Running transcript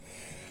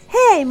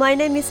Hi, my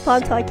name is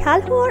Panta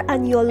Kalhor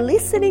and you're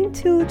listening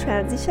to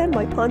Transition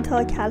by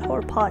Panta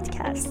Kalhor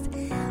podcast.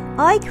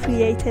 I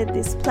created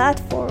this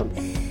platform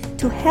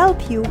to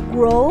help you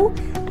grow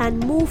and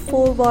move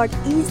forward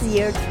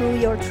easier through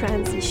your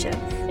transition,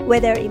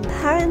 whether in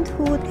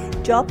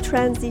parenthood, job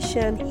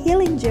transition,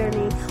 healing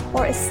journey,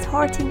 or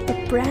starting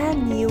a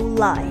brand new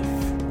life.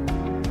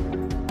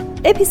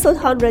 Episode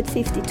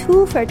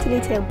 152,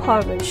 Fertility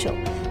Empowerment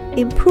Show.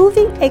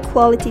 Improving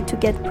equality to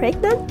get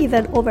pregnant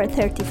even over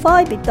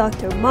 35 with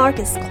Dr. Mark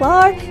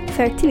Sklar,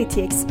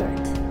 fertility expert.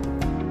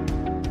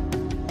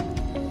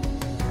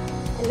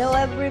 Hello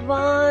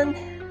everyone.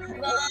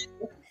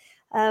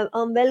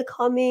 I'm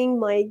welcoming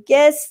my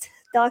guest,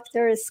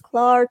 Dr.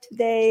 Sklar,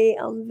 today.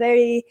 I'm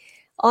very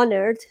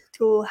honored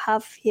to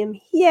have him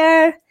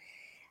here.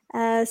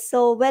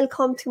 So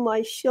welcome to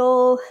my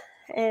show,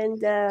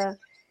 and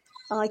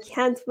I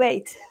can't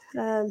wait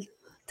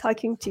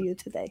talking to you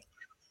today.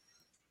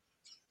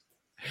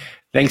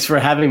 Thanks for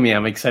having me.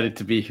 I'm excited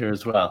to be here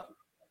as well.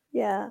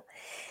 Yeah.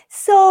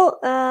 So,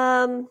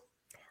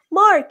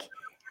 Mark,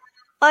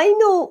 I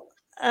know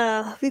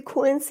we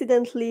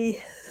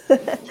coincidentally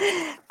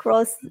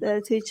crossed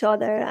to each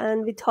other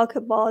and we talk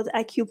about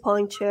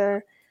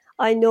acupuncture.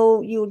 I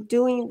know you're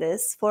doing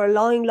this for a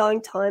long,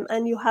 long time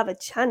and you have a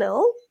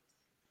channel.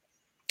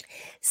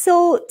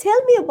 So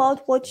tell me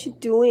about what you're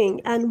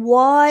doing and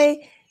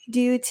why do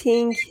you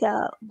think,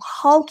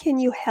 how can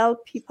you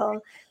help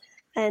people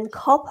and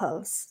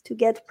couples to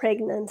get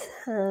pregnant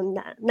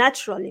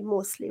naturally,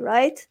 mostly,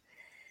 right?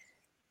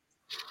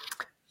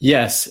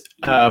 Yes.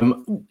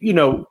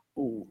 The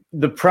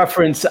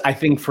preference, I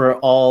think, for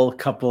all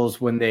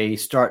couples when they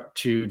start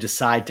to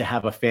decide to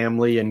have a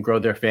family and grow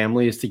their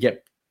family is to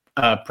get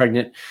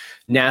pregnant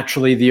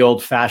naturally the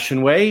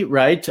old-fashioned way,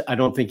 right? I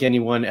don't think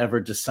anyone ever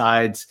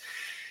decides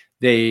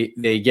they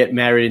get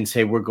married and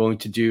say, we're going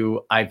to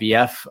do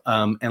IVF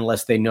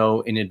unless they know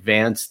in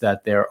advance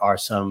that there are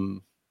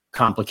some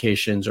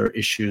complications or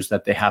issues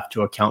that they have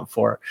to account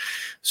for.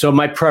 So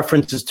my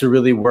preference is to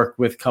really work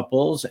with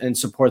couples and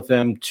support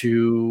them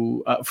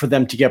for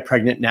them to get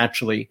pregnant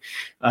naturally.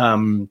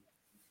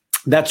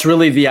 That's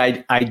really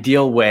the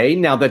ideal way.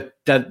 Now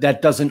that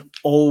doesn't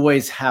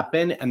always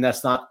happen, and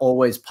that's not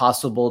always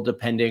possible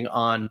depending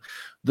on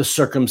the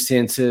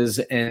circumstances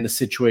and the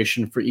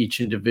situation for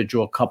each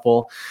individual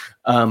couple,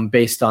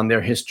 based on their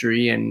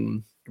history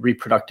and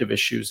reproductive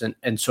issues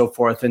and so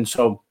forth. And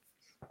so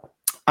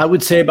I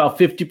would say about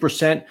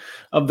 50%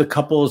 of the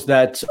couples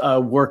that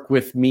work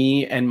with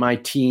me and my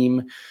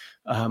team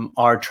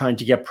are trying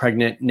to get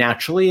pregnant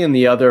naturally, and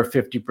the other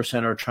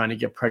 50% are trying to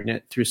get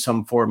pregnant through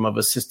some form of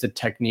assisted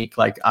technique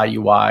like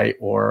IUI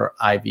or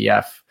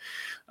IVF.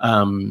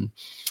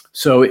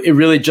 So it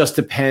really just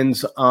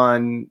depends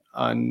on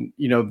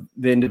the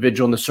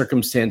individual and the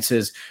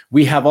circumstances.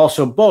 We have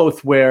also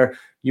both, where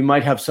you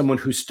might have someone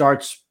who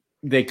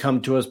they come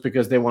to us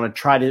because they want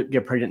to try to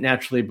get pregnant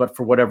naturally, but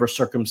for whatever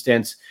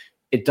circumstance,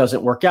 it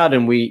doesn't work out,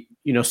 and we,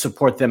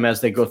 support them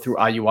as they go through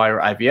IUI or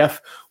IVF,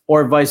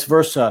 or vice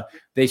versa.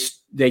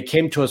 They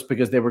came to us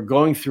because they were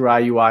going through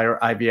IUI or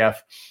IVF.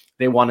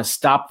 They want to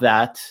stop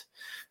that,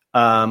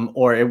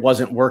 or it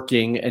wasn't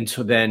working, and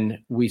so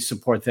then we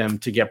support them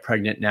to get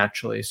pregnant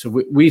naturally.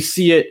 So we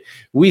see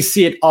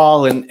it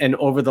all, and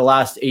over the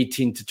last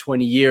 18 to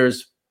 20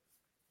 years,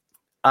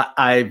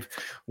 I've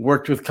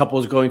worked with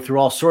couples going through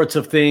all sorts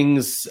of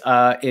things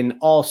in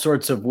all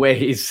sorts of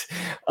ways,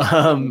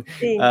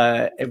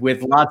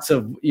 with lots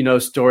of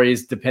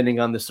stories depending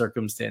on the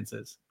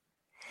circumstances.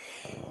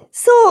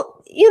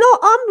 So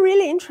I'm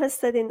really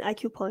interested in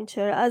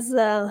acupuncture as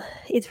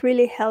it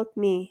really helped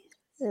me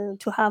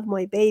to have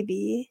my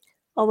baby.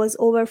 I was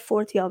over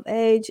 40 of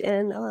age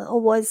and I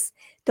was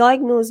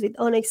diagnosed with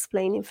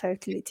unexplained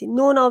infertility.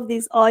 None of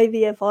these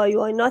IVF,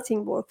 IUI,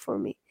 nothing worked for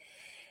me.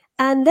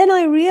 And then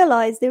I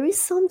realized there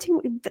is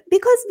something,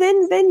 because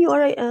when you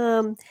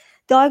are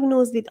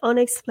diagnosed with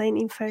unexplained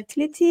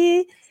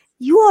infertility,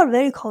 you are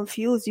very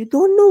confused. You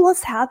don't know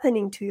what's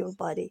happening to your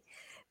body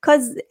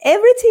because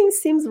everything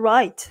seems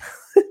right,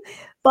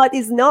 but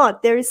it's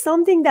not. There is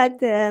something that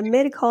the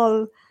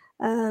medical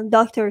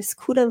doctors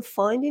couldn't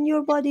find in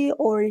your body,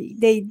 or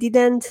they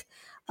didn't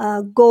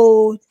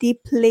go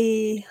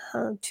deeply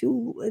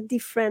to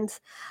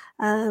different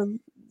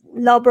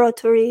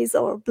laboratories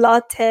or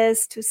blood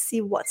tests to see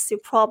what's the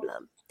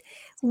problem.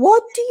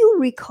 What do you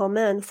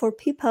recommend for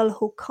people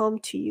who come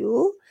to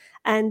you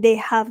and they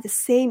have the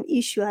same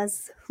issue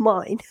as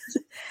mine?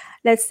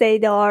 Let's say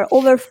they are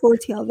over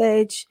 40 of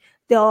age.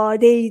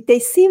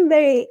 They seem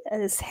very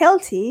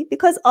healthy,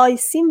 because I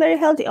seem very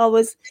healthy. I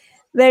was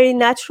very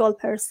natural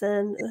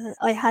person.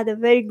 I had a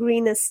very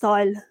green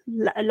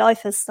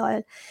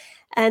lifestyle,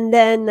 and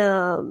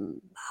then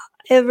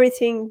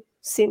everything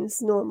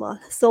seems normal.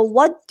 So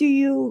what do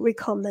you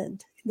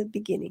recommend in the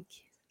beginning?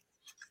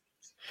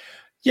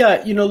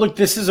 Yeah, look,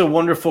 this is a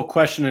wonderful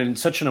question and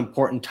such an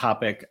important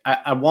topic.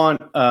 I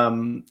want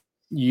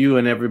you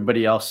and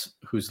everybody else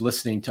who's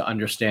listening to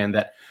understand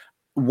that,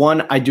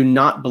 one, I do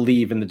not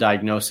believe in the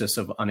diagnosis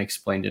of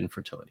unexplained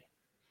infertility.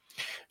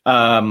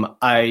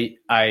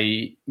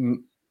 I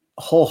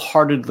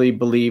wholeheartedly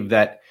believe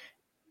that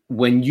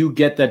when you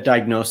get that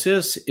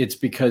diagnosis, it's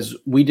because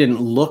we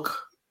didn't look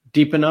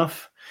deep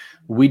enough.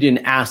 We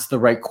didn't ask the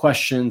right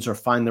questions or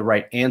find the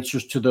right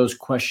answers to those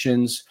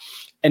questions.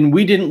 And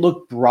we didn't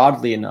look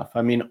broadly enough.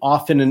 I mean,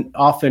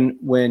 often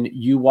when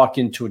you walk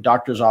into a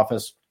doctor's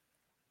office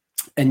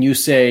and you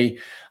say,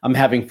 I'm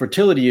having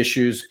fertility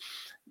issues,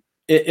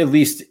 at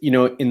least,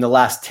 in the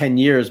last 10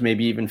 years,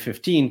 maybe even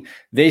 15,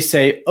 they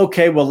say,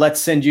 okay, well, let's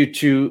send you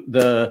to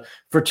the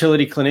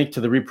fertility clinic,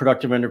 to the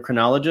reproductive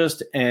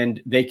endocrinologist,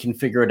 and they can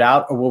figure it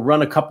out, or we'll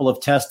run a couple of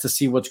tests to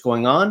see what's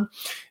going on.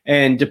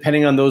 And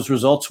depending on those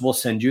results, we'll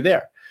send you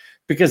there,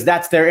 because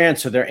that's their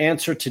answer. Their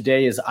answer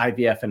today is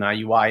IVF and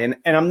IUI.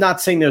 And I'm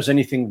not saying there's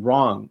anything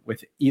wrong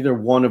with either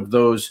one of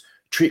those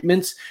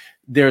treatments.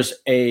 Those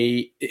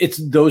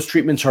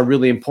treatments are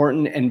really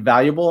important and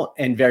valuable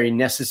and very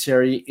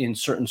necessary in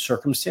certain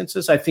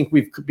circumstances. I think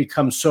we've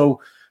become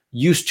so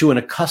used to and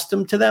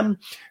accustomed to them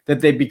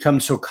that they become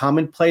so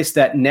commonplace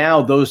that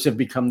now those have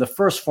become the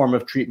first form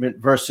of treatment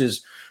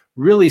versus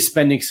really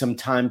spending some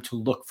time to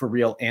look for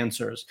real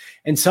answers.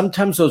 And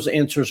sometimes those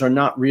answers are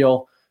not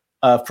real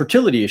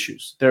fertility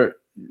issues.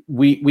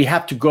 We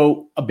have to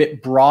go a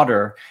bit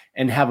broader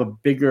and have a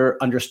bigger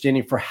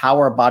understanding for how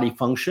our body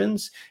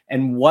functions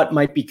and what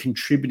might be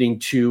contributing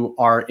to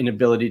our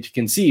inability to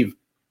conceive.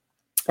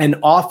 And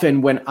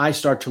often when I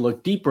start to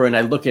look deeper and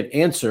I look at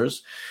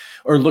answers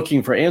or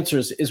looking for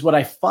answers, is what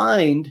I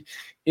find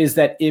is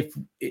that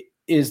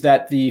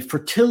the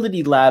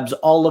fertility labs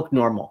all look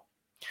normal.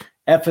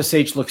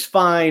 FSH looks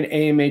fine,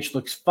 AMH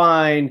looks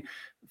fine,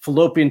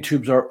 fallopian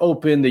tubes are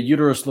open, the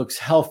uterus looks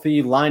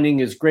healthy, lining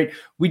is great.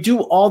 We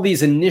do all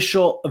these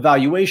initial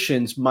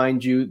evaluations,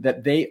 mind you,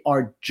 that they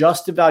are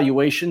just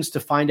evaluations to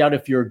find out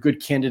if you're a good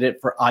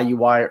candidate for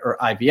IUI or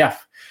IVF.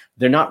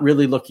 They're not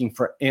really looking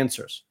for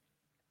answers.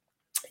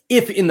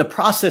 If in the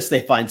process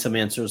they find some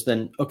answers,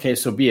 then okay,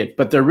 so be it.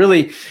 But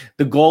the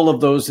goal of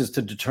those is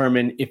to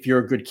determine if you're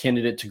a good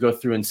candidate to go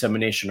through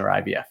insemination or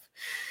IVF.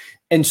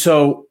 And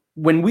so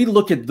when we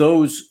look at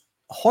those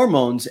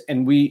hormones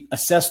and we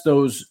assess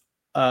those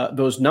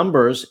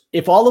numbers,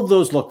 if all of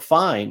those look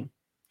fine,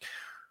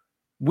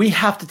 we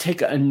have to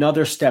take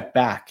another step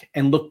back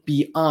and look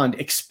beyond,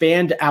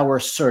 expand our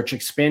search,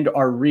 expand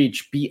our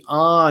reach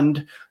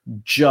beyond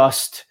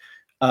just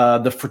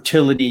the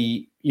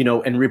fertility,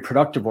 and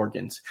reproductive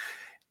organs.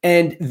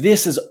 And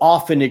this is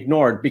often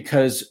ignored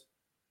because,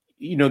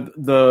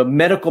 the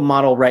medical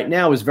model right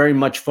now is very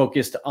much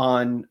focused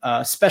on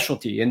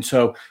specialty. And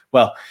so,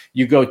 well,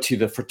 you go to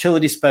the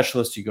fertility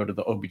specialist, you go to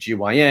the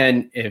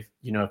OBGYN. If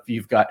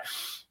you've got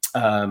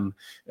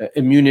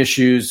immune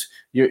issues,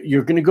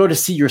 you're going to go to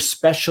see your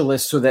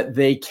specialist so that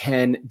they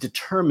can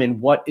determine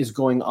what is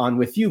going on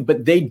with you,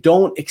 but they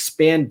don't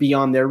expand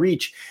beyond their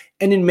reach.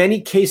 And in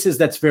many cases,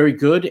 that's very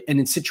good. And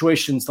in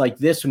situations like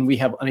this, when we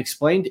have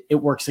unexplained, it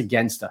works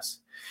against us.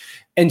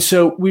 And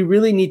so we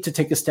really need to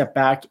take a step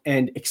back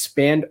and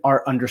expand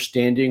our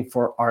understanding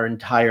for our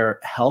entire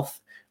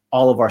health,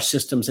 all of our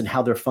systems and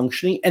how they're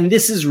functioning. And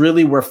this is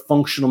really where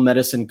functional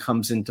medicine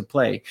comes into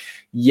play.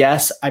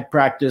 Yes, I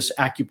practice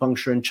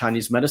acupuncture and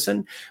Chinese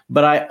medicine,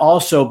 but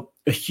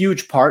a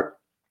huge part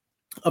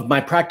of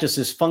my practice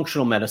is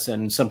functional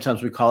medicine.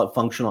 Sometimes we call it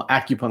functional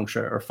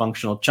acupuncture or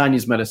functional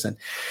Chinese medicine.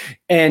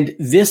 And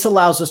this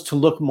allows us to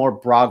look more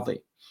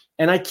broadly.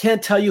 And I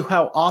can't tell you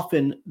how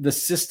often the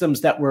systems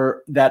that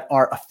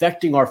are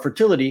affecting our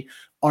fertility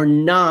are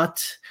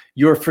not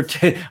your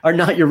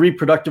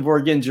reproductive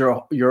organs,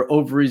 your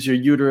ovaries, your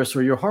uterus,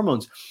 or your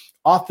hormones.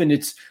 Often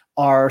it's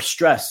our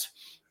stress,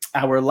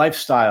 our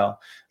lifestyle,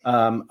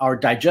 our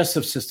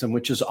digestive system,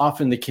 which is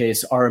often the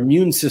case, our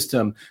immune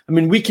system. I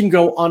mean, we can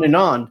go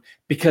on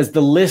because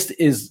the list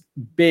is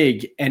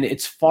big and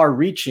it's far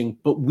reaching,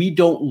 but we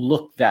don't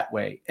look that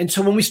way. And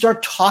so when we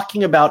start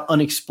talking about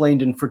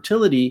unexplained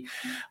infertility,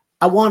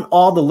 I want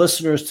all the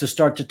listeners to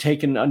start to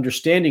take an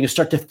understanding and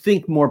start to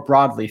think more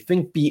broadly,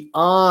 think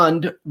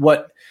beyond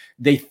what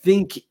they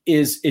think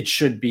it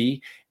should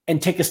be, and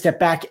take a step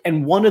back.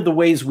 And one of the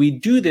ways we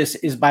do this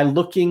is by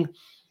looking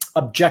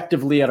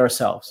objectively at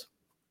ourselves.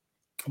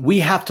 We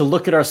have to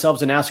look at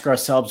ourselves and ask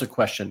ourselves a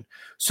question.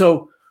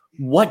 So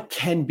what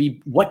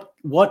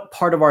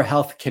part of our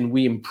health can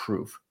we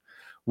improve?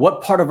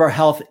 What part of our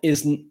health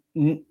is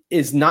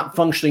not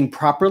functioning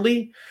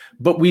properly,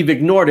 but we've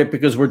ignored it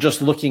because we're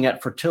just looking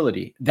at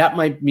fertility? That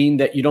might mean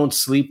that you don't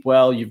sleep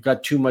well, you've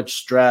got too much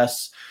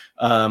stress,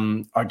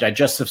 our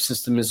digestive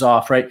system is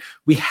off, right?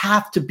 We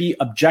have to be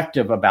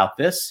objective about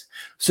this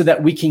so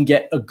that we can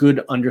get a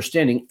good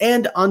understanding.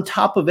 And on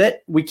top of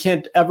it, we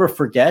can't ever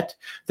forget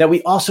that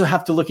we also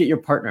have to look at your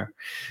partner.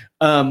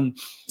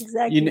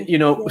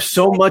 Exactly.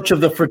 So much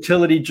of the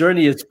fertility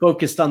journey is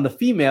focused on the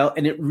female,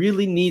 and it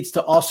really needs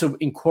to also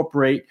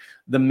incorporate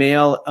the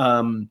male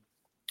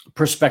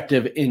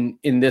perspective in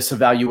this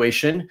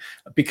evaluation,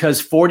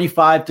 because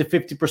 45 to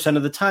 50%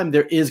 of the time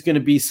there is going to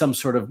be some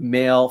sort of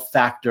male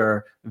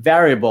factor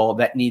variable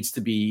that needs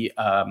to be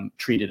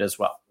treated as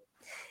well.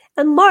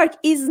 And Mark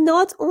is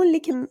not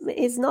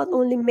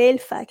only male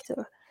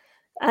factor,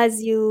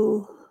 as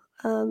you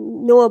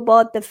know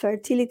about the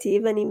fertility,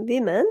 even in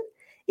women,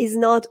 is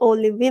not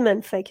only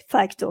women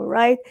factor,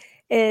 right?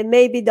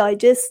 Maybe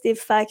digestive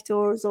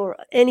factors or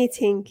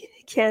anything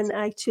can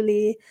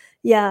actually,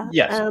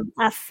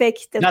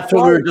 affect the That's quality.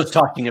 what we were just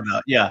talking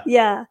about. Yeah.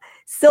 Yeah.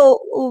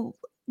 So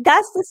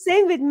that's the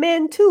same with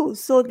men too.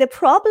 So the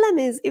problem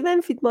is,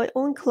 even with my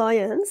own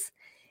clients,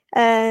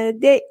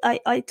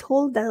 I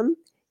told them,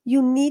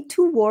 you need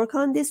to work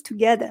on this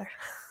together.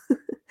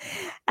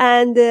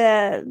 And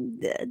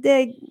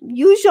they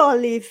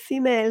usually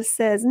female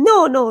says,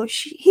 no,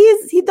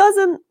 he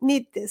doesn't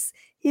need this.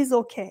 He's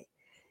okay.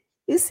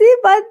 You see,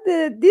 but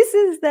this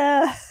is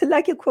the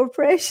like a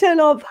corporation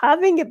of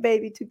having a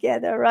baby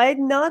together, right?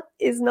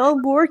 Is not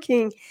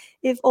working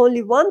if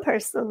only one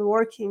person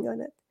working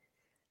on it.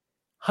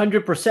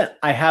 100%.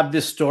 I have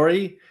this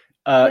story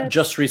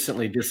just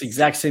recently, this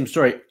exact same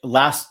story.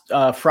 Last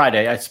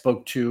Friday, I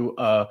spoke to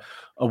a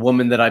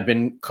woman that I've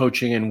been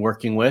coaching and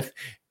working with,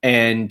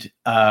 and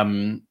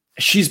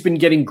she's been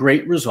getting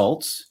great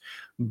results,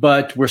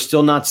 but we're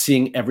still not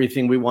seeing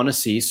everything we want to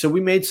see. So we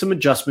made some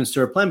adjustments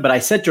to her plan. But I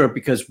said to her,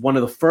 because one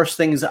of the first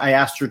things I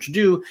asked her to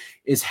do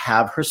is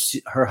have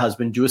her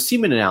husband do a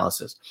semen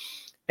analysis.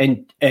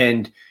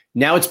 And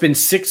now it's been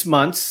 6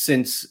 months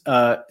since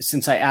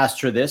I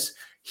asked her this.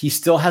 He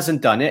still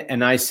hasn't done it.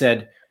 And I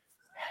said,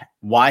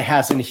 why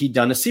hasn't he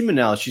done a semen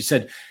analysis? She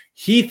said,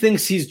 he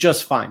thinks he's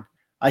just fine.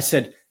 I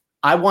said,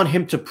 I want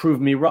him to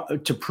prove me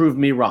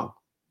wrong.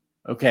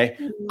 Okay.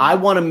 Mm-hmm. I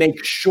want to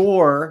make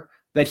sure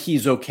that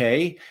he's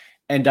okay.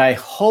 And I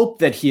hope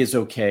that he is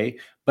okay,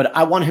 but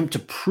I want him to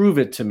prove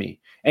it to me.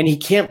 And he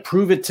can't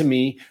prove it to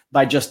me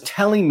by just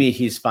telling me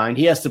he's fine.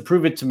 He has to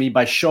prove it to me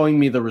by showing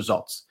me the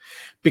results.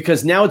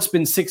 Because now it's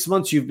been 6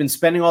 months. You've been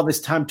spending all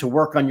this time to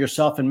work on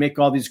yourself and make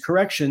all these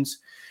corrections.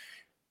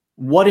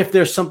 What if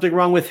there's something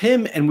wrong with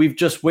him and we've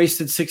just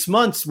wasted 6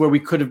 months where we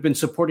could have been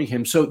supporting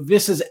him? So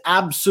this is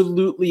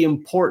absolutely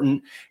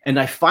important. And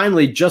I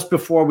finally, just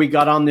before we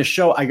got on this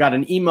show, I got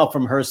an email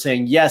from her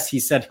saying, yes, he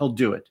said he'll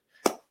do it.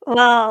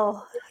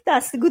 Wow,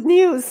 that's the good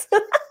news.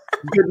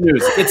 Good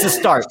news. It's a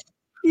start.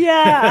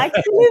 Yeah,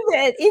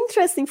 actually,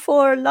 interesting.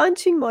 For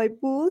launching my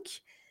book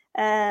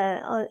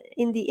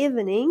in the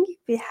evening,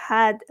 we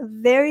had a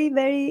very,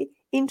 very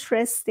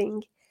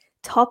interesting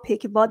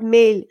topic about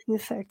male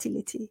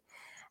infertility.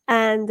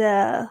 And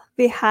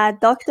we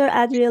had Dr.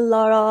 Adrian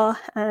Lara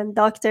and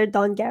Dr.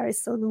 Don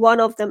Garrison, one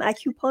of them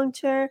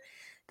acupuncture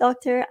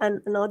doctor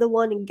and another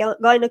one in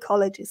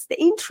gynecologist.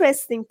 The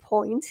interesting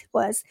point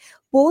was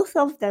both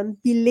of them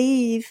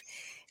believe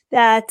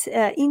that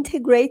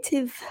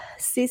integrative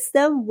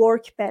system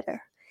work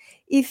better.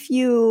 If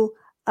you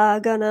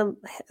are gonna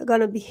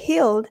be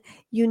healed,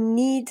 you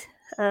need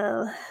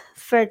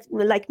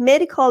like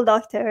medical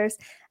doctors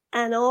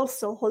and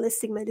also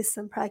holistic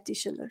medicine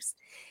practitioners.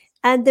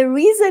 And the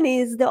reason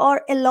is there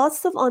are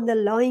lots of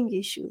underlying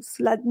issues,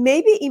 like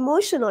maybe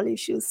emotional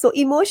issues. So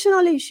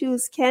emotional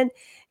issues can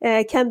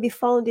be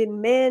found in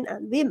men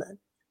and women.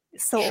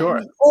 So,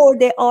 sure. Or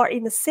they are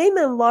in the same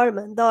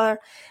environment.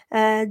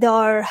 They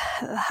are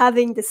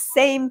having the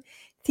same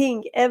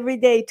thing every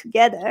day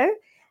together,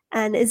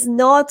 and it's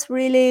not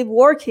really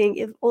working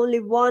if only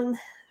one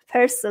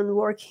person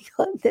working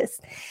on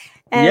this.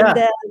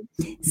 And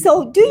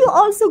so do you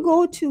also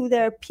go to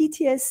their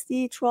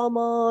PTSD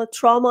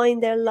trauma in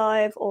their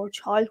life, or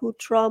childhood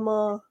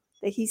trauma,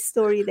 the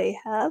history they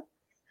have?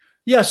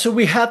 Yeah, so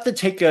we have to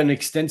take an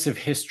extensive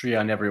history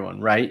on everyone,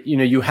 right? You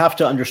know, you have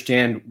to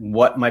understand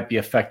what might be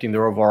affecting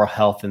their overall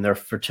health and their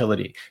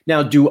fertility.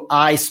 Now, do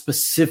I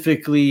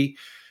specifically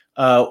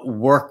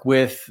work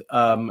with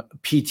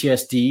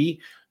PTSD?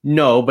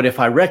 No, but if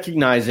I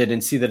recognize it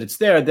and see that it's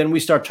there, then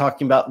we start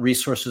talking about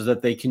resources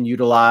that they can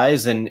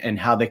utilize and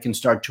how they can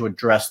start to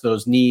address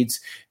those needs,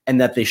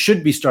 and that they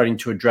should be starting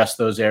to address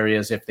those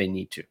areas if they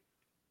need to.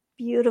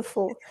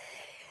 Beautiful.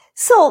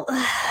 So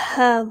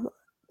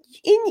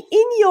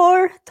in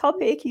your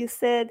topic, you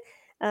said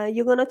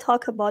you're going to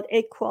talk about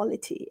egg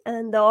quality,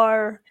 and there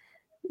are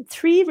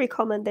 3 big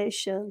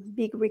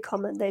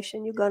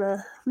recommendation you're going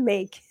to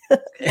make.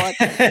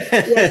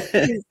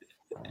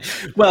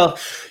 Well,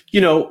 you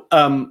know,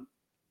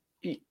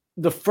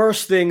 the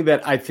first thing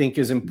that I think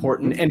is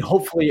important, and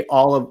hopefully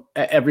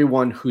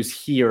everyone who's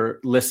here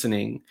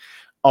listening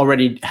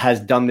already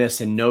has done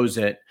this and knows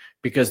it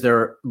because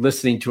they're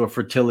listening to a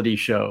fertility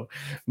show,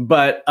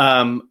 but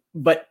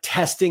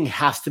testing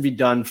has to be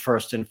done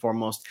first and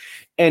foremost.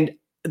 And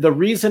the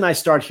reason I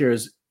start here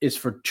is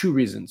for 2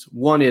 reasons.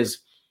 One is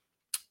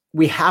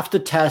we have to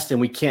test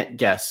and we can't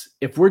guess.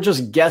 If we're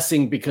just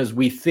guessing because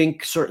we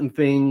think certain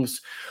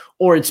things,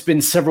 or it's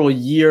been several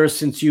years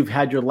since you've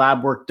had your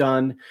lab work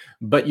done,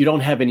 but you don't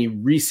have any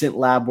recent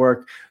lab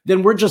work,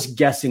 then we're just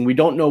guessing. We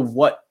don't know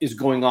what is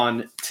going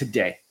on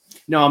today.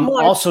 Now, I'm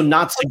also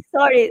not saying...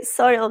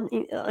 Sorry,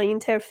 I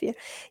interfere.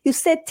 You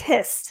said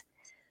test.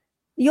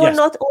 You're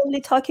not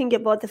only talking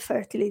about the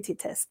fertility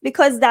test,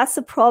 because that's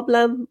a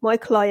problem my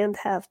client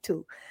have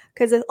too.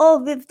 Because,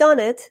 we've done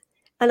it,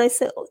 And I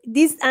said, "Oh,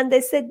 this," and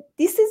they said,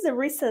 "This is a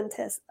recent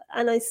test."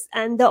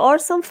 And there are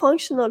some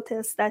functional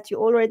tests that you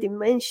already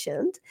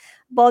mentioned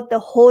about the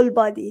whole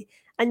body.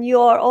 And you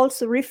are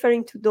also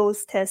referring to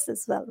those tests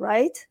as well,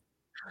 right?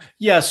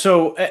 Yeah.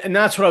 So, and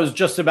that's what I was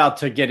just about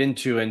to get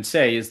into and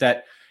say is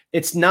that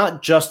it's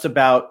not just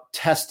about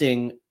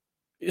testing.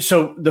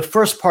 So the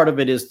first part of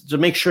it is to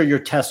make sure your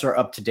tests are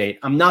up to date.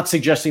 I'm not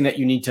suggesting that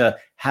you need to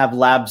have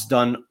labs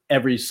done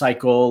every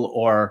cycle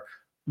or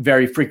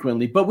very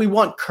frequently, but we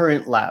want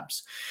current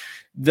labs.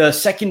 The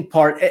second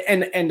part,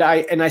 and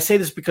I say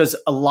this because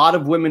a lot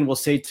of women will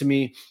say to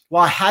me,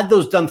 well, I had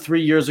those done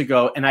 3 years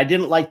ago and I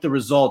didn't like the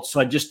results,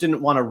 so I just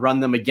didn't want to run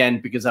them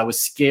again because I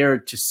was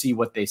scared to see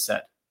what they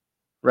said,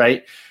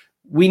 right?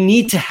 We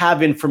need to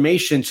have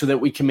information so that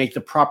we can make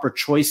the proper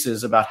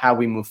choices about how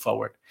we move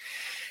forward.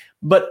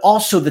 But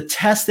also the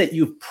test that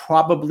you've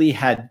probably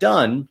had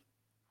done,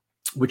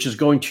 which is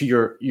going to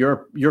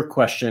your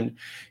question,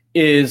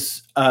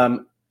 is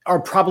are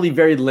probably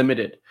very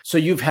limited. So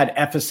you've had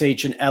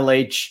FSH and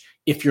LH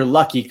if you're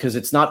lucky, because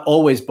it's not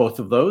always both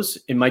of those.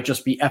 It might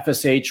just be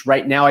FSH.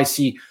 Right now, I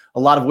see a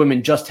lot of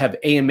women just have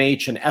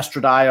AMH and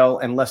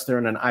estradiol unless they're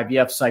in an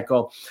IVF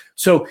cycle.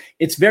 So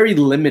it's very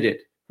limited,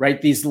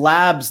 right? These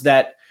labs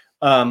that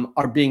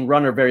are being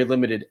run are very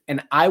limited.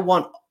 And I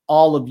want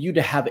all of you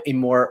to have a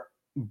more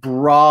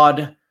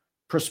broad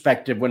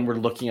perspective when we're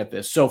looking at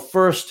this. So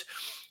first,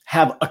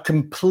 have a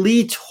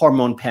complete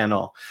hormone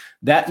panel.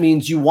 That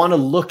means you want to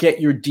look at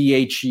your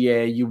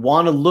DHEA, you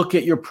want to look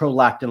at your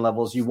prolactin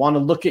levels, you want to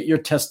look at your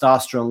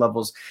testosterone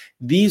levels.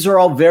 These are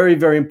all very,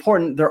 very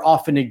important. They're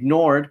often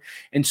ignored.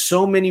 And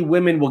so many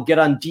women will get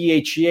on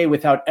DHEA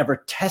without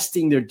ever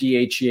testing their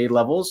DHEA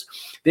levels.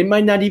 They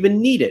might not even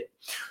need it.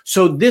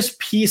 So this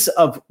piece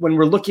of when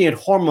we're looking at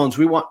hormones,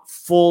 we want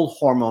full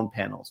hormone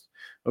panels.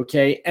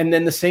 Okay. And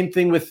then the same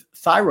thing with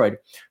thyroid.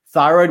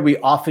 Thyroid, we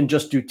often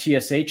just do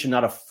TSH and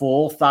not a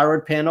full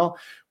thyroid panel,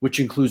 which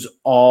includes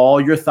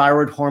all your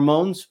thyroid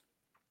hormones,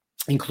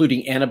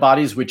 including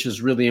antibodies, which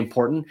is really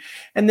important.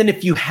 And then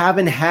if you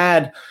haven't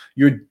had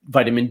your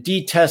vitamin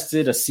D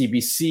tested, a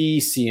CBC,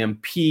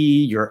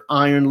 CMP, your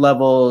iron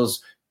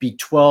levels,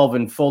 B12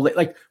 and folate,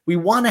 like we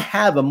want to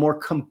have a more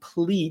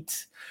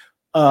complete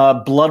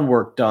blood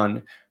work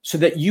done so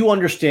that you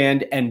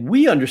understand and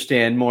we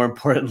understand, more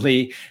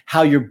importantly,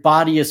 how your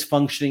body is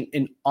functioning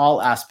in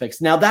all aspects.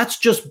 Now, that's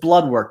just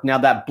blood work. Now,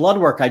 that blood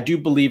work, I do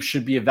believe,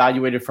 should be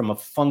evaluated from a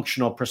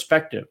functional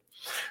perspective.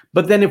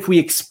 But then if we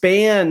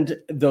expand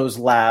those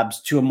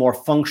labs to a more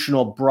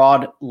functional,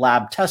 broad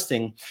lab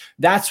testing,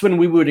 that's when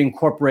we would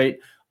incorporate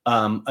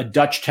a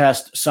Dutch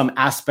test, some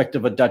aspect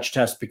of a Dutch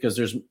test, because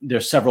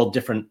there's several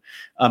different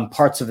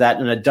parts of that.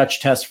 And a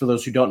Dutch test, for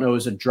those who don't know,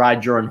 is a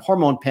dried urine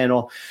hormone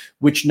panel,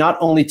 which not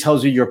only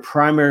tells you your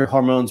primary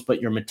hormones,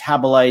 but your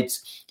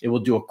metabolites. It will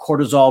do a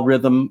cortisol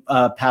rhythm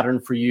pattern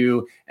for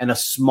you and a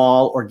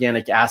small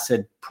organic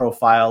acid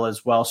profile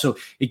as well. So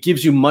it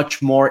gives you much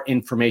more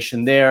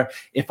information there.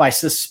 If I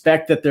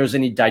suspect that there's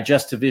any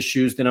digestive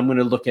issues, then I'm going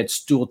to look at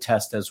stool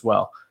test as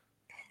well.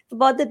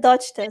 About the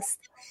Dutch test.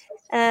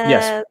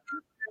 Yes.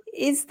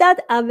 Is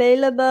that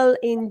available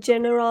in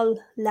general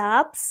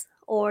labs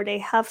or they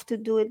have to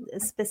do it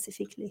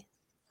specifically?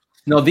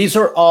 No, these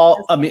are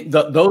all, I mean,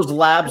 those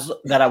labs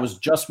that I was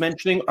just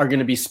mentioning are going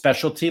to be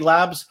specialty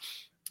labs.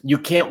 You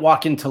can't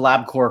walk into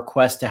LabCorp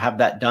Quest to have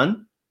that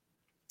done.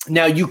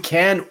 Now, you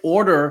can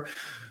order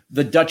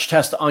the Dutch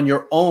test on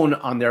your own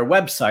on their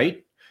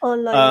website.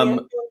 Online.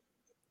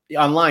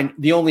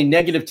 The only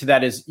negative to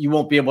that is you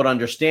won't be able to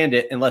understand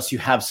it unless you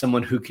have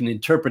someone who can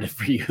interpret it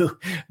for you.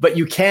 But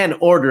you can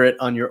order it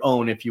on your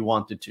own if you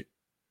wanted to.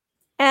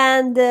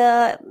 And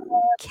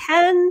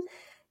can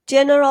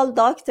general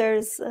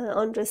doctors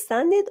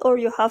understand it, or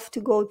you have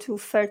to go to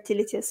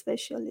fertility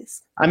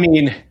specialists? I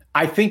mean,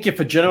 I think if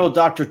a general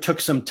doctor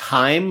took some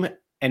time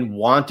and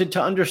wanted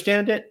to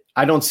understand it,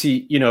 I don't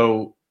see,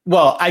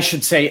 well, I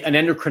should say an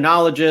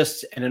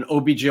endocrinologist and an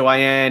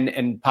OBGYN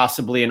and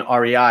possibly an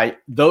REI,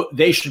 though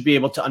they should be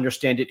able to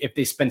understand it if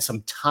they spend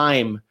some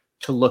time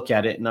to look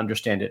at it and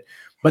understand it.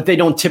 But they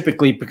don't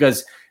typically,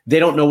 because they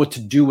don't know what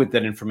to do with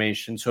that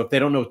information. So if they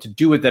don't know what to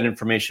do with that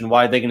information,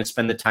 why are they going to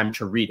spend the time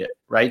to read it,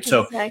 right?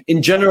 Exactly. So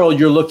in general,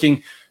 you're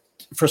looking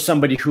for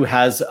somebody who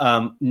has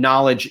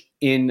knowledge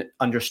in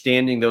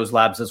understanding those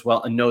labs as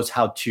well and knows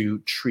how to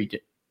treat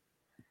it.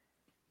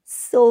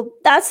 So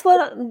that's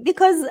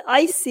because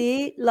I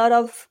see a lot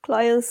of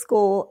clients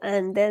go,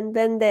 and then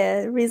when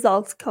the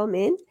results come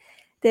in,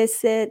 they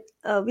said,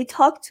 we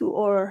talked to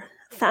our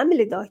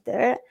family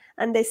doctor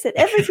and they said,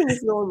 everything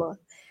is normal.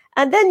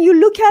 And then you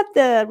look at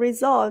the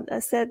result, I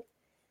said,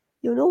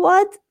 you know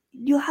what?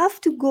 You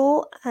have to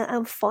go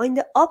and find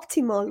the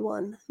optimal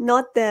one,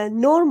 not the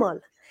normal.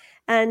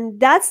 And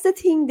that's the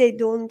thing they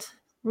don't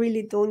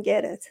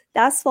get it.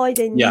 That's why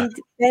they need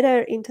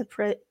better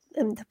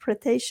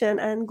interpretation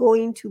and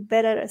going to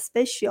better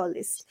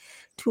specialists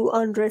to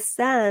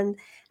understand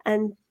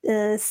and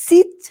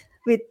sit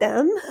with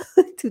them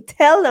to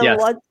tell them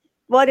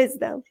what is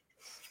them.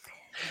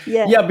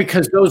 Yeah. Yeah,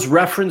 because those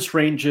reference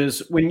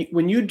ranges,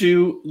 when you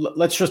do,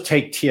 let's just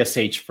take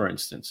TSH, for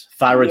instance,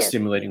 thyroid Yes.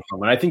 stimulating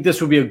hormone. I think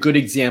this would be a good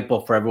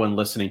example for everyone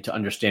listening to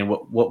understand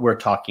what we're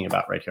talking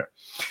about right here.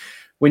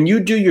 When you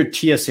do your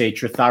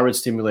TSH, your thyroid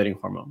stimulating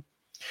hormone,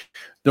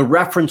 the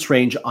reference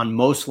range on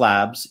most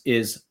labs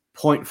is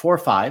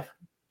 0.45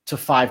 to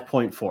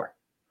 5.4.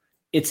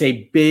 It's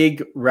a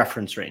big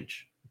reference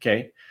range,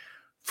 okay?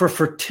 For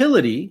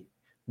fertility,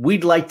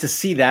 we'd like to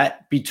see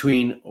that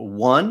between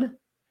 1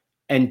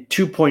 and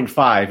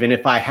 2.5. And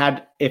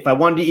if I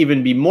wanted to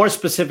even be more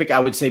specific, I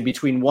would say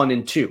between 1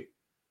 and 2.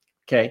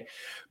 Okay.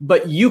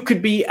 But you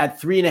could be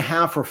at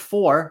 3.5 or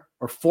 4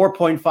 or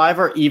 4.5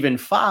 or even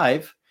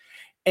 5.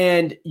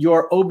 And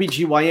your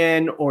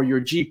OBGYN or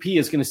your GP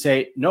is going to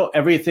say, no,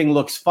 everything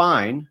looks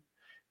fine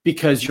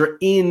because you're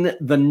in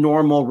the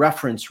normal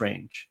reference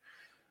range.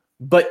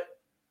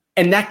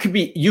 And that could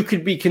be, you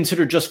could be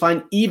considered just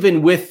fine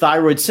even with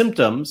thyroid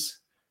symptoms.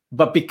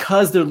 But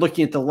because they're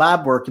looking at the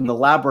lab work and the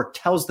lab work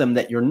tells them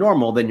that you're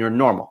normal, then you're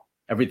normal.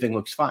 Everything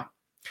looks fine.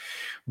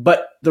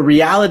 But the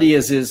reality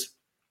is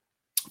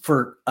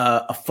for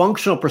a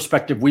functional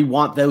perspective, we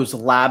want those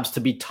labs to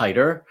be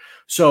tighter.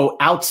 So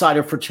outside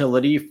of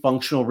fertility,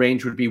 functional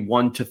range would be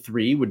 1 to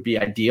 3 would be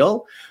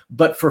ideal.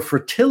 But for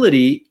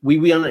fertility, we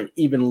want it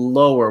even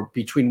lower,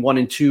 between 1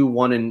 and 2,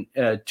 1 and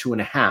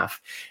 2.5.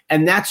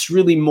 And that's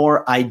really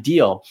more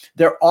ideal.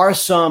 There are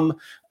some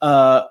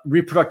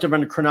reproductive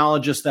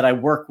endocrinologists that I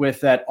work with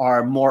that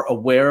are more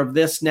aware of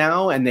this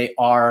now, and they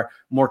are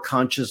more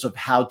conscious of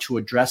how to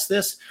address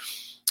this.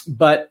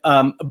 But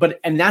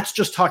that's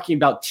just talking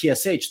about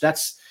TSH.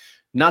 That's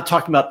not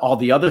talking about all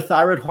the other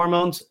thyroid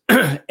hormones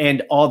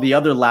and all the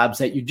other labs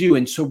that you do.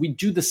 And so we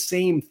do the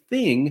same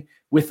thing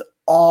with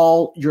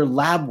all your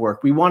lab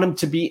work. We want them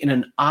to be in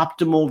an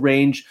optimal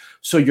range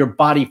so your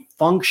body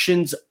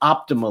functions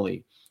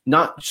optimally,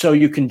 not so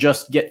you can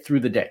just get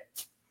through the day.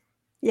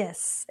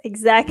 Yes,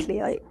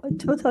 exactly. I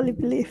totally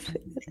believe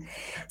it.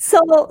 So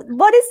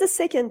what is the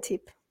second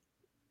tip?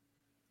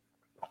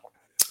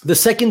 The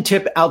second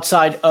tip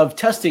outside of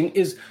testing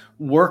is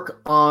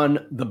work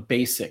on the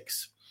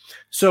basics.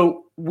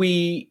 So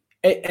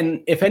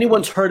and if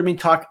anyone's heard me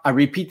talk, I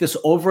repeat this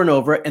over and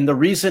over. And the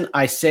reason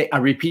I say I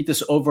repeat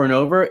this over and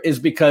over is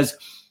because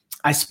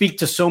I speak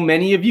to so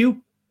many of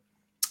you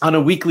on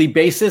a weekly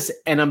basis,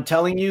 and I'm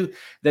telling you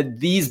that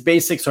these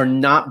basics are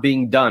not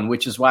being done,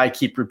 which is why I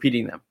keep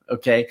repeating them,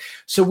 okay?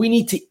 So we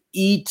need to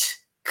eat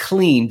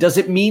clean. Does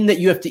it mean that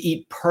you have to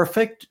eat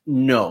perfect?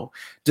 No.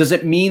 Does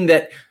it mean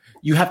that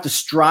you have to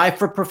strive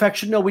for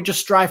perfection? No, we just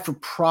strive for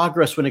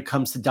progress when it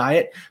comes to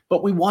diet,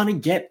 but we want to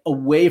get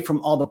away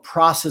from all the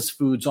processed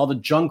foods, all the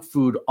junk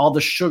food, all the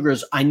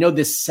sugars. I know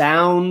this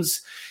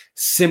sounds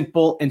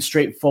simple and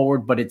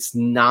straightforward, but it's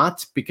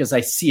not, because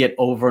I see it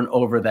over and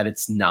over that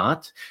it's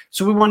not.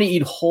 So we want to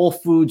eat whole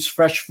foods,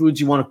 fresh foods.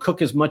 You want to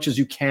cook as much as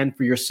you can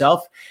for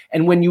yourself.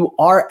 And when you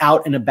are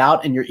out and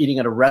about and you're eating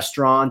at a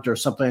restaurant or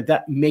something like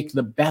that, make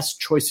the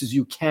best choices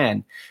you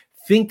can.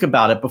 Think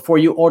about it before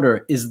you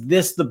order. Is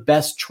this the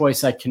best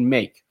choice I can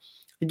make?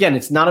 Again,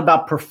 it's not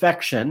about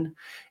perfection.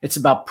 It's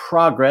about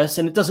progress.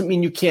 And it doesn't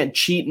mean you can't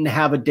cheat and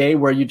have a day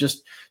where you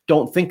just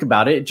don't think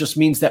about it. It just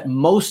means that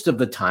most of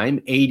the time,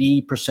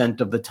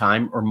 80% of the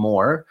time or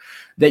more,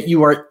 that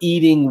you are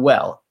eating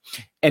well.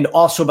 And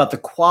also about the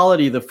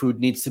quality of the food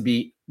needs to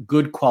be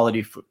good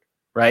quality food,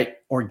 right?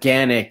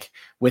 Organic,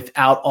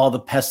 without all the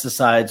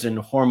pesticides and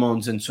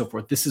hormones and so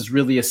forth. This is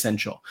really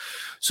essential.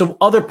 So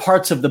other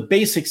parts of the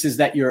basics is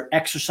that you're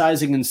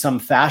exercising in some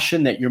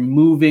fashion, that you're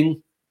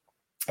moving.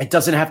 It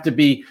doesn't have to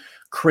be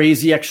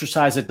crazy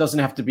exercise. It doesn't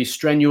have to be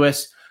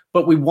strenuous,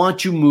 but we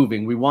want you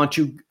moving. We want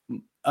you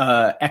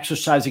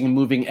exercising and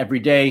moving every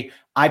day.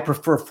 I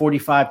prefer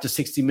 45 to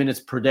 60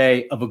 minutes per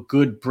day of a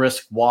good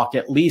brisk walk,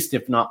 at least,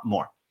 if not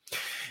more.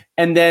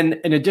 And then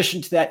in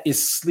addition to that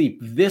is sleep.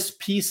 This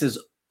piece is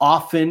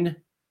often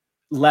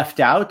left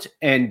out,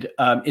 and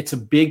it's a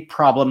big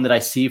problem that I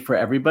see for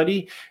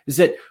everybody, is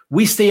that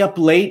we stay up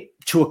late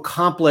to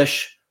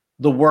accomplish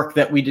the work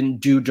that we didn't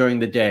do during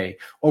the day,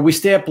 or we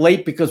stay up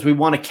late because we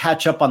want to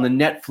catch up on the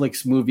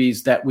Netflix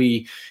movies that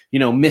we,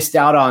 missed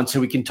out on, so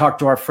we can talk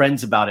to our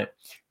friends about it.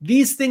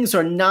 These things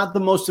are not the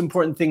most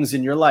important things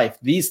in your life.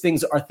 These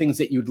things are things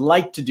that you'd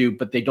like to do,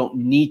 but they don't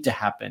need to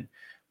happen.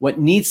 What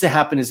needs to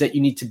happen is that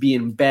you need to be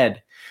in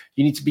bed.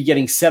 You need to be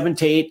getting 7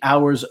 to 8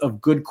 hours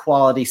of good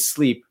quality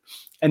sleep,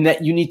 and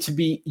that you need to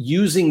be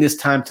using this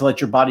time to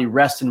let your body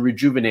rest and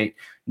rejuvenate,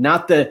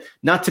 not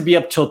to be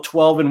up till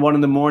 12 and 1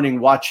 in the morning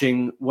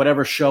watching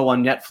whatever show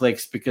on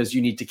Netflix because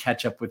you need to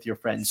catch up with your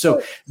friends.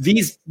 So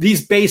these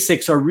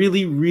basics are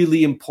really,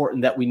 really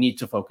important that we need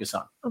to focus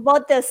on.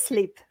 About the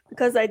sleep,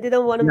 because I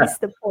didn't want to miss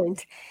the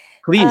point.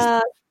 Please.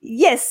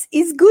 Yes,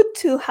 it's good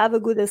to have a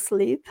good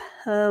sleep,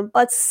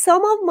 but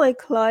some of my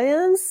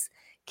clients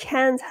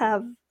can't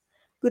have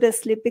good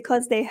sleep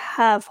because they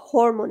have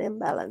hormone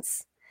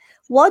imbalance.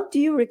 What do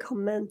you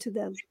recommend to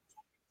them?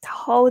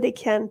 How they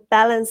can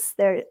balance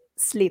their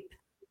sleep?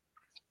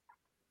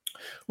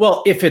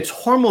 Well, if it's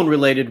hormone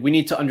related, we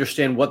need to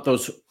understand what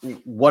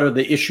are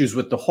the issues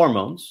with the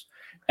hormones.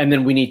 And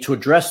then we need to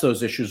address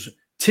those issues.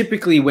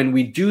 Typically, when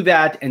we do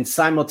that and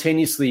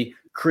simultaneously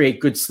create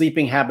good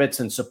sleeping habits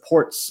and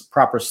supports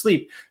proper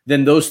sleep,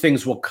 then those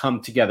things will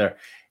come together.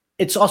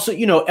 It's also,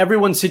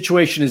 everyone's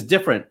situation is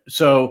different.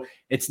 So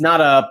it's not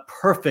a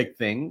perfect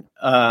thing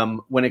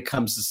when it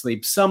comes to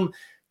sleep. Some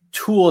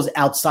tools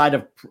outside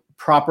of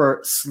proper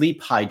sleep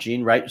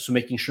hygiene, right? So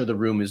making sure the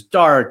room is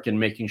dark and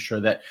making sure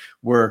that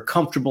we're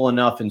comfortable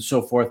enough and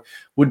so forth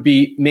would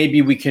be,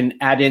 maybe we can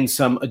add in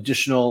some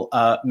additional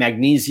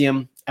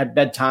magnesium at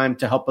bedtime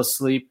to help us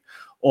sleep,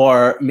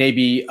 or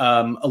maybe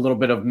a little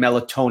bit of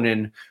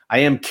melatonin. I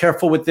am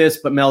careful with this,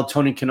 but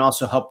melatonin can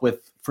also help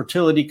with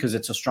fertility because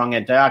it's a strong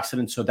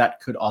antioxidant. So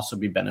that could also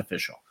be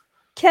beneficial.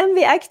 Can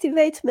we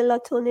activate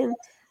melatonin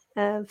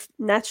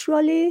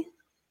naturally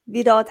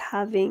without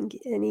having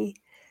any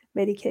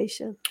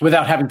medication?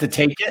 Without having to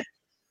take it?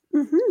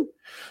 Mm-hmm.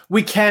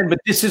 We can, but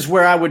this is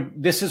where I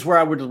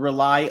would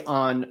rely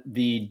on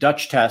the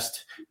Dutch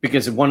test,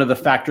 because one of the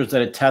factors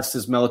that it tests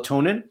is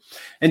melatonin.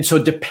 And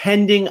so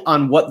depending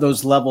on what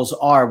those levels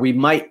are, we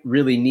might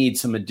really need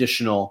some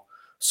additional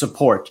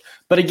support.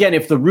 But again,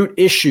 if the root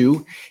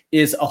issue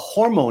is a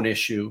hormone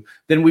issue,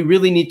 then we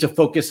really need to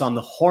focus on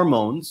the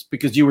hormones,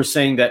 because you were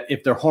saying that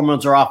if their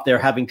hormones are off, they're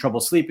having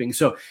trouble sleeping.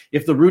 So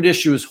if the root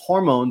issue is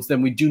hormones,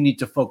 then we do need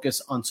to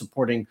focus on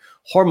supporting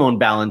hormone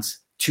balance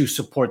to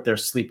support their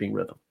sleeping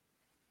rhythm.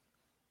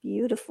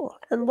 Beautiful.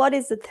 And what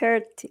is the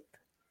third tip?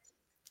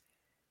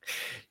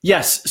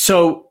 Yes.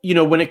 So,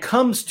 when it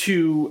comes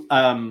to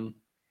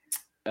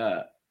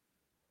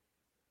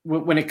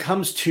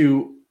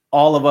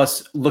all of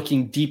us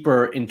looking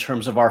deeper in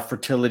terms of our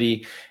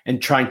fertility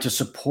and trying to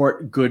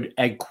support good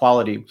egg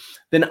quality,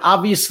 then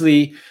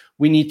obviously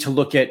we need to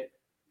look at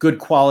good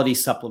quality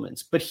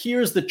supplements. But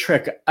here's the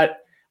trick.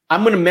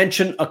 I'm going to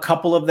mention a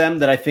couple of them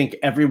that I think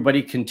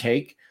everybody can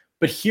take.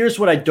 But here's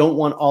what I don't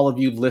want all of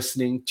you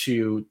listening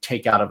to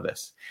take out of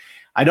this.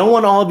 I don't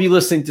want all of you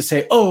listening to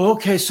say, oh,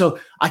 okay, so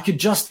I could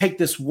just take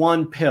this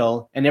one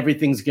pill and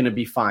everything's going to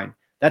be fine.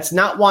 That's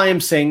not why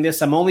I'm saying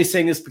this. I'm only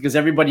saying this because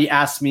everybody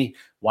asks me,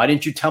 why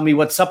didn't you tell me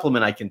what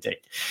supplement I can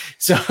take?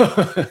 So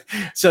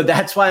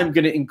that's why I'm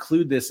going to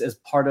include this as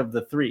part of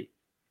the 3.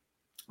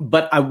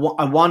 But I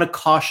want to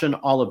caution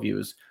all of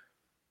you.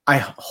 I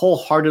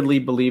wholeheartedly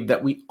believe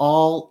that we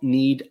all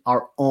need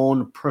our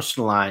own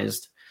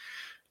personalized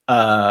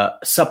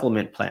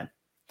supplement plan.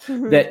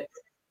 Mm-hmm. That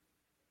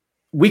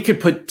we could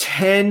put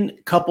 10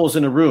 couples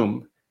in a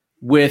room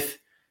with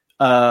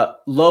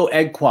low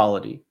egg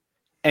quality,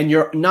 and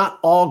you're not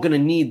all going to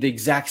need the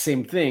exact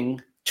same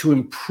thing to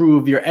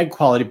improve your egg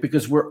quality,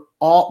 because we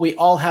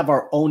all have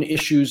our own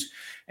issues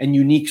and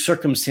unique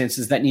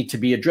circumstances that need to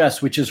be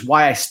addressed, which is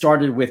why I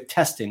started with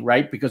testing,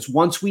 right? Because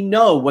once we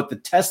know what the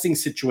testing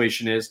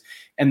situation is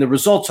and the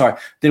results are,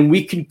 then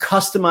we can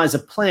customize a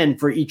plan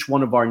for each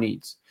one of our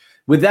needs.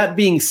 With that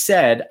being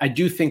said, I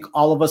do think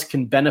all of us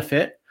can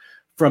benefit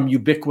from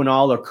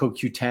ubiquinol or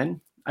CoQ10.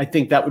 I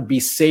think that would be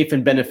safe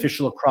and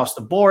beneficial across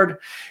the board,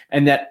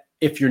 and that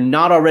if you're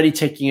not already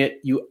taking it,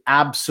 you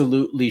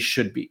absolutely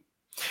should be.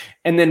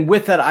 And then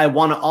with that, I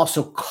want to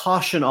also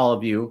caution all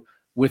of you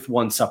with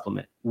one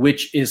supplement,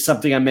 which is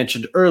something I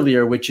mentioned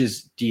earlier, which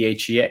is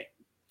DHEA.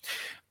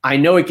 I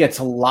know it gets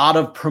a lot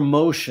of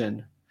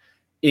promotion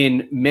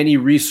in many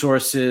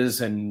resources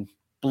and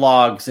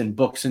blogs and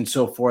books and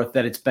so forth,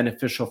 that it's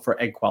beneficial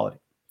for egg quality.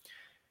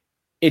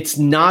 It's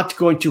not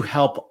going to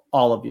help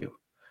all of you.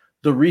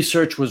 The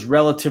research was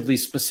relatively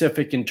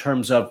specific in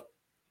terms of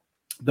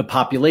the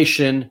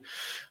population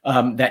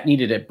that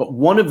needed it. But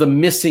one of the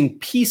missing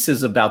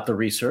pieces about the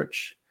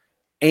research,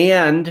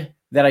 and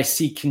that I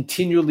see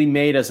continually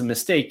made as a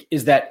mistake,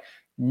 is that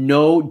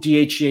no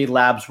DHEA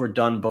labs were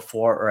done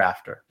before or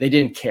after. They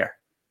didn't care.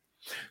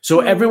 So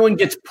everyone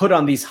gets put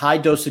on these high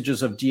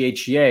dosages of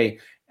DHEA,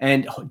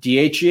 and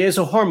DHEA is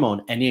a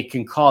hormone, and it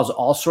can cause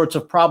all sorts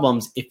of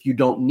problems if you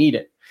don't need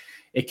it.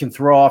 It can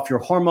throw off your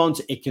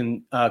hormones. It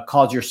can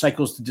cause your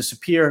cycles to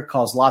disappear,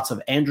 cause lots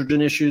of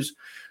androgen issues.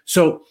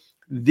 So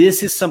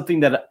this is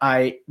something that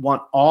I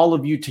want all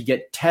of you to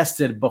get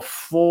tested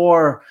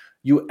before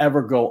you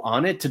ever go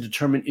on it, to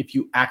determine if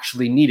you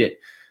actually need it.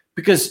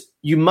 Because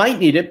you might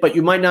need it, but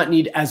you might not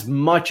need as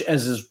much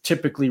as is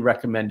typically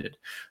recommended.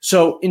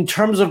 So in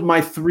terms of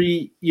my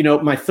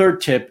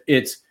third tip,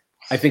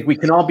 I think we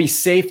can all be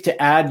safe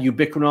to add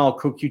ubiquinol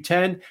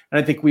CoQ10, and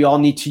I think we all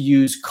need to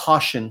use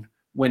caution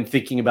when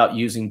thinking about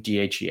using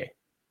DHEA.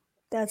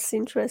 That's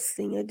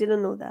interesting. I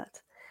didn't know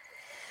that.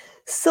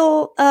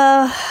 So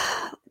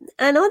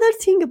another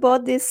thing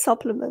about these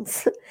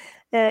supplements,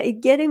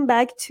 getting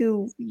back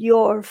to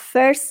your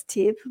first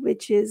tip,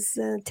 which is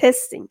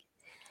testing.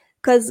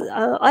 Because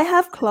I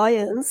have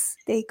clients,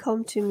 they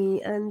come to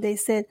me and they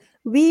said,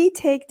 we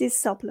take these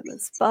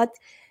supplements, but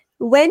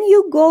when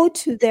you go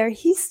to their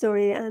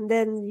history and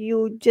then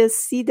you just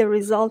see the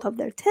result of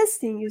their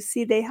testing, you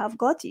see they have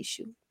gut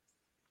issue.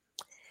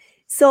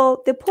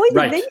 So the point is,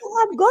 when you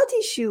have gut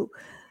issue,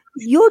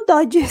 your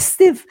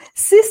digestive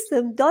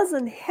system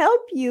doesn't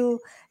help you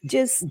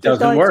just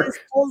digest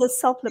all the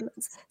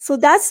supplements. So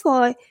that's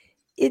why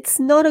it's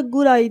not a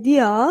good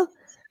idea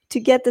to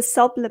get the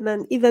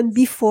supplement even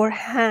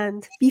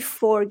beforehand,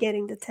 before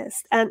getting the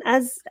test. And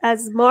as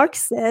Mark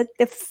said,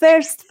 the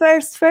first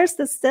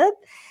step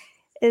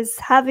is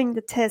having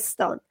the test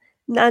done.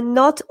 And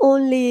not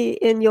only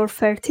in your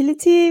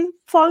fertility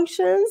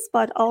functions,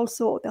 but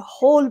also the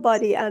whole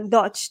body. And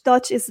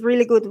Dutch is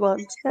really good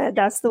one.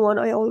 That's the one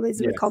I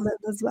always recommend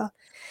as well.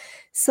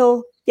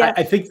 So yeah,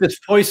 I think this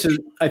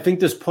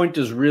point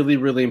is really,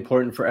 really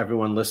important for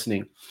everyone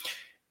listening.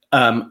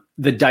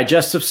 The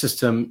digestive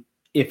system,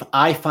 if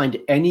I find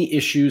any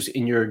issues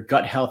in your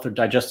gut health or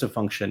digestive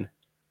function,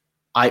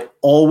 I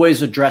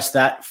always address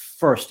that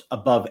first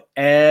above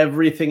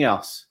everything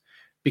else.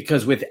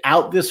 Because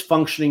without this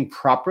functioning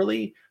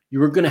properly,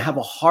 you're going to have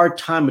a hard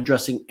time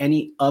addressing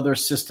any other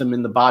system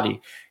in the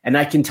body. And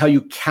I can tell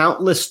you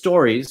countless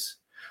stories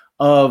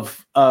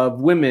of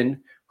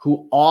women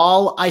who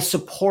all I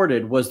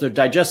supported was their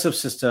digestive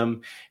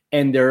system,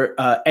 and their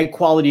egg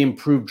quality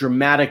improved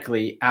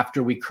dramatically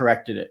after we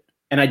corrected it.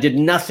 And I did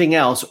nothing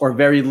else or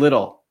very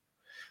little,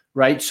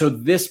 right? So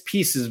this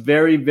piece is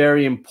very,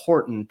 very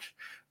important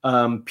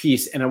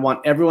piece. And I want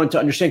everyone to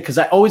understand, because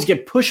I always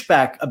get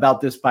pushback about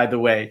this, by the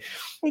way,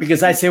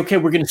 because I say, okay,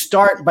 we're going to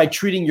start by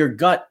treating your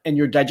gut and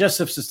your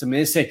digestive system.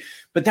 And they say,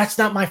 but that's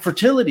not my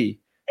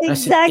fertility.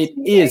 Exactly. I said,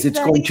 it is. It's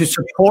going to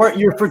support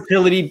your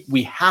fertility.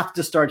 We have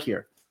to start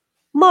here.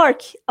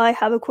 Mark, I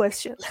have a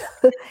question.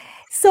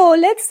 So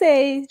let's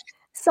say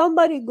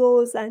somebody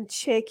goes and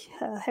check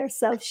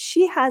herself.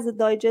 She has a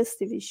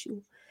digestive issue.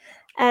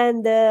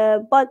 And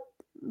but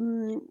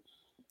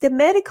the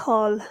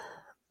medical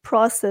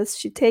process,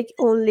 she take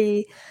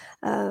only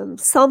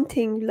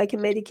something like a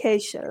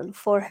medication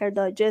for her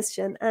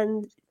digestion,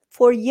 and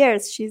for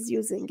years she's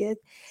using it,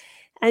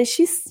 and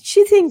she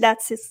thinks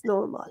that's it's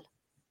normal.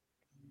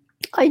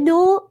 I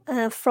know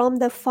from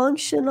the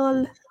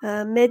functional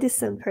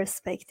medicine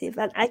perspective,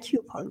 and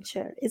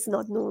acupuncture is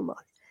not normal.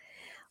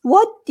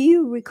 What do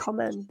you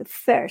recommend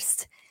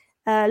first?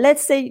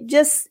 Let's say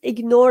just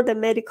ignore the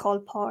medical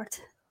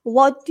part.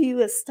 What do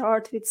you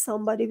start with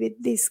somebody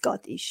with this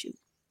gut issue?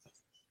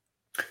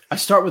 I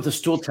start with a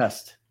stool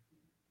test.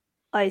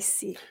 I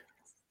see.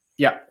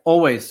 Yeah,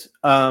 always.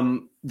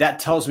 That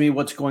tells me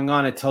what's going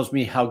on. It tells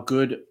me how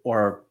good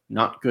or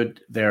not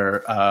good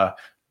their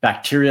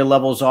bacteria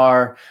levels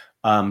are.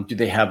 Do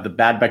they have the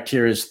bad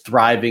bacteria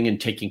thriving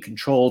and taking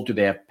control? Do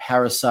they have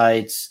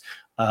parasites,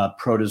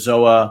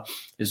 protozoa?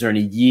 Is there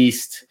any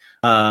yeast?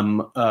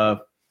 How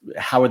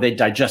are they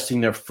digesting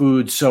their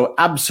food? So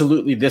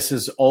absolutely, this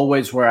is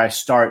always where I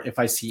start if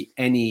I see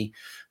any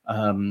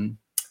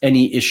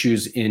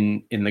issues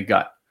in the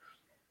gut.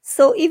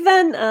 So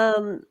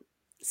even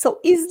so,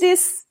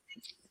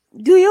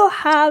 do you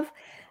have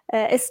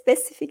a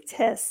specific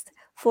test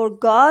for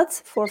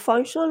gut, for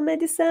functional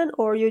medicine,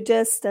 or you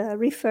just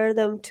refer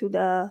them to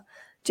the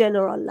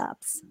general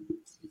labs?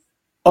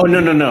 Oh,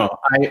 no.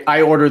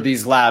 I order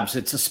these labs.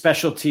 It's a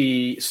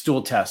specialty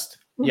stool test.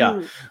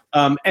 Yeah.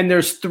 And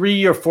there's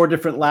 3 or 4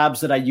 different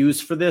labs that I use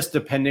for this,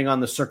 depending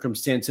on the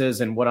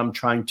circumstances and what I'm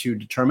trying to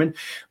determine.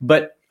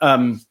 But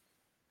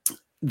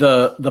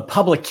the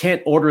public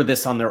can't order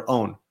this on their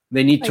own.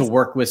 They need to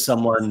work with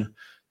someone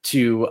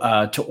to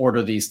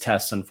order these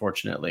tests,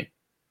 unfortunately.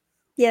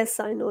 Yes,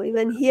 I know.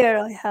 Even here,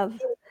 I have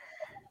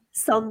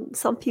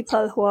some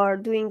people who are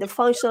doing the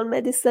functional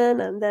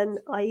medicine, and then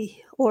I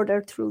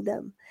order through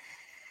them.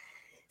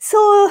 So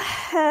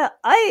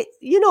I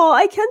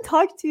can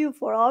talk to you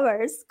for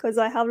hours because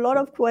I have a lot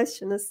of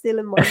questions still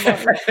in my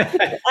mind,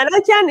 and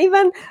I can't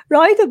even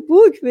write a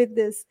book with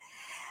this.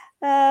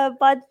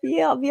 But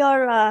we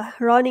are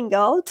running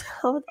out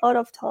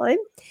of time.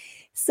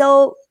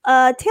 So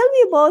tell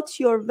me about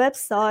your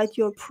website,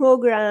 your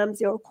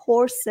programs, your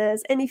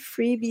courses, any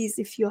freebies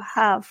if you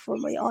have for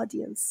my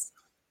audience.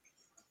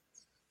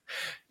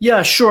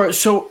 Yeah, sure.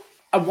 So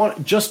I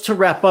want just to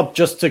wrap up,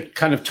 just to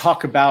kind of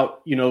talk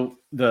about,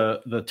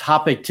 the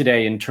topic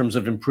today in terms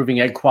of improving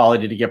egg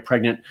quality to get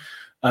pregnant,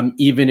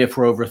 even if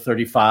we're over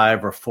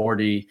 35 or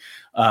 40,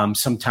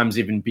 sometimes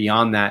even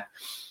beyond that.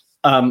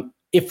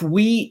 If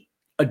we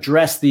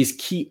address these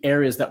key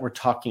areas that we're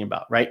talking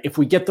about, right? If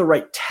we get the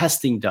right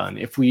testing done,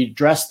 if we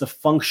address the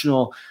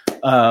functional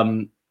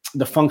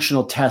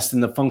test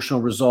and the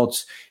functional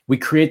results, we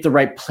create the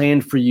right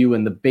plan for you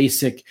and the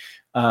basic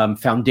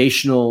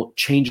foundational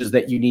changes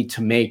that you need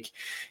to make,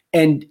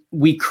 and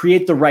we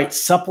create the right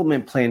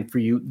supplement plan for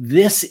you,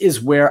 this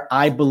is where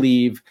I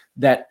believe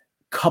that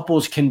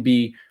couples can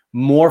be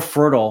more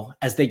fertile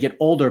as they get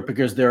older,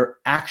 because they're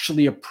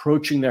actually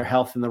approaching their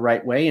health in the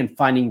right way and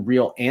finding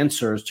real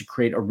answers to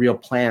create a real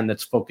plan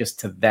that's focused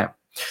to them.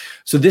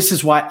 So this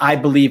is why I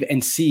believe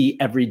and see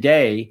every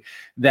day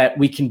that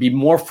we can be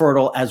more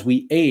fertile as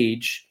we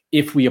age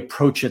if we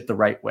approach it the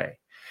right way.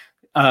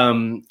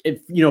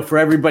 For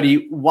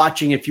everybody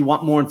watching, if you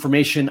want more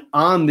information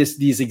on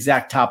these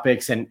exact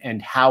topics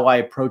and how I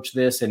approach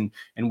this and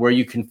where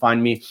you can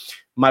find me,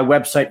 my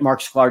website,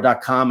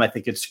 marksklar.com. I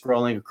think it's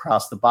scrolling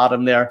across the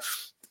bottom there.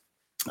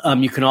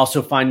 You can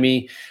also find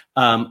me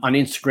on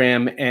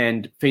Instagram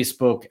and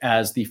Facebook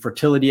as the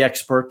fertility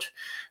expert.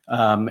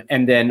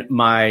 And then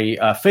my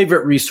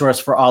favorite resource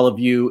for all of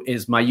you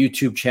is my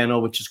YouTube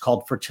channel, which is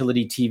called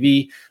Fertility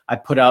TV. I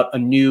put out a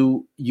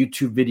new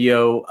YouTube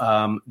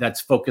video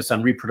that's focused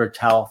on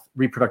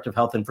reproductive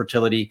health and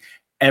fertility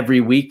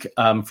every week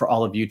for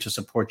all of you to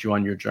support you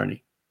on your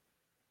journey.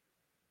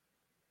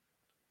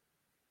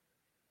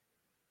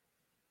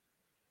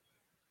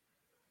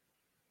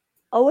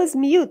 I was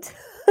mute.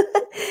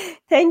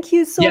 Thank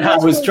you so much. Yeah, I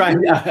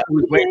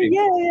was waiting.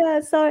 Yeah.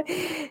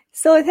 Sorry.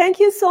 So thank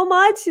you so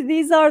much.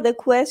 These are the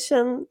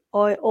questions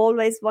I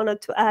always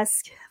wanted to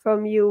ask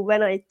from you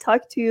when I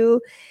talk to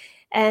you.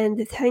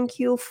 And thank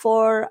you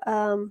for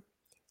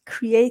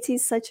creating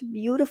such a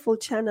beautiful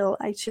channel.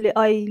 Actually,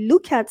 I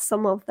look at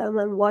some of them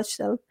and watch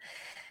them.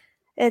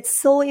 It's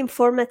so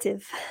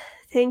informative.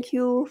 Thank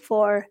you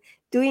for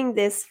doing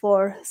this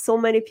for so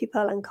many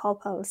people and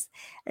couples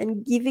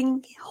and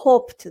giving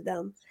hope to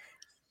them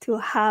to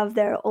have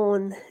their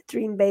own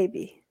dream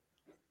baby.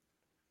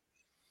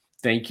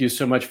 Thank you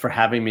so much for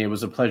having me. It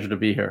was a pleasure to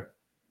be here.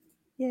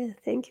 Yeah,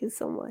 thank you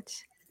so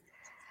much.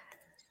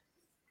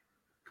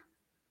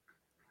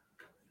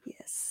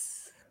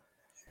 Yes.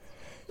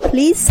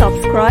 Please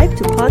subscribe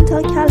to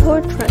Panta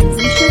Kalhor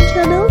Transition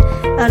channel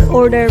and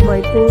order my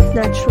book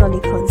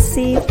Naturally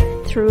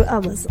Conceived through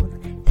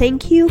Amazon.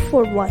 Thank you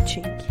for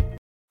watching.